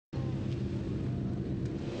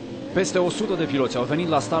Peste 100 de piloți au venit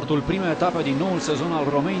la startul primei etape din noul sezon al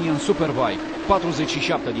Romanian SUPERBIKE.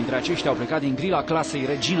 47 dintre aceștia au plecat din grila clasei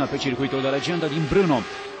regină pe circuitul de legendă din Brno,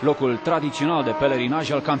 locul tradițional de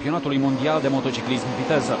pelerinaj al campionatului mondial de motociclism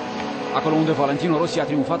viteză. Acolo unde Valentino Rossi a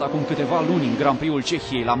triumfat acum câteva luni în Grand Prix-ul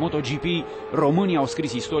Cehiei la MotoGP, românii au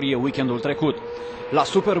scris istorie weekendul trecut. La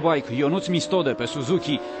SUPERBIKE, MISTODE pe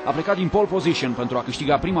Suzuki a plecat din pole position pentru a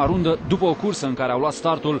câștiga prima rundă după o cursă în care au luat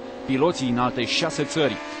startul piloții în alte 6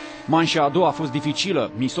 țări. Manșa a doua a fost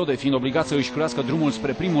dificilă, MISTODE fiind obligat să își crească drumul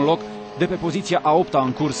spre primul loc de pe poziția a 8-a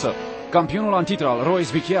în cursă. Campionul antitră al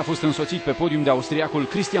SUPERBIKE a fost însoțit pe podium de austriacul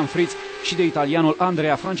Christian Fritz și de italianul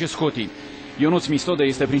Andrea Francescotti. MISTODE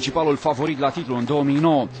este principalul favorit la titlu în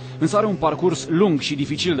 2009, însă are un parcurs lung și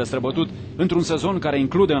dificil de străbătut într-un sezon care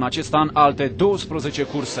include în acest an alte 12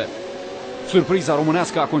 curse. Surpriza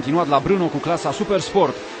românească a continuat la Brno cu clasa Super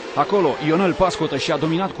Sport. Acolo, Ionel Pascotă și-a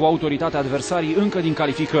dominat cu autoritate adversarii încă din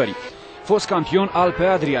calificări. Fost campion al pe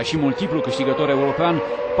Adria și multiplu câștigător european,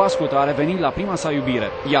 Pascotă a revenit la prima sa iubire,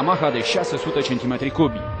 Yamaha de 600 cm3.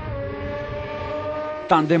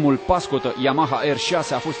 Tandemul Pascotă-Yamaha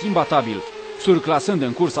R6 a fost imbatabil, surclasând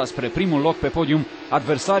în cursa spre primul loc pe podium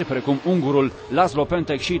adversari precum ungurul Laszlo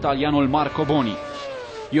Pentek și italianul Marco Boni.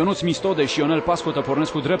 MISTODE și Ionel Pascotă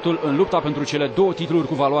pornesc cu dreptul în lupta pentru cele două titluri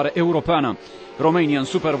cu valoare europeană. Romanian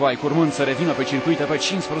SUPERBIKE urmând să revină pe circuite pe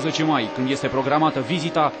 15 mai, când este programată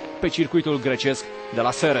vizita pe circuitul grecesc de la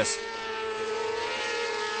Ceres.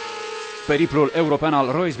 Periplul european al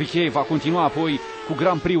SUPERBIKE va continua apoi cu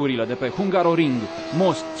Grand Prix-urile de pe Hungaroring,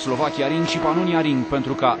 Most, Slovakia Ring și Pannonia Ring,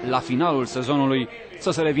 pentru ca la finalul sezonului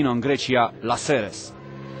să se revină în Grecia la Ceres.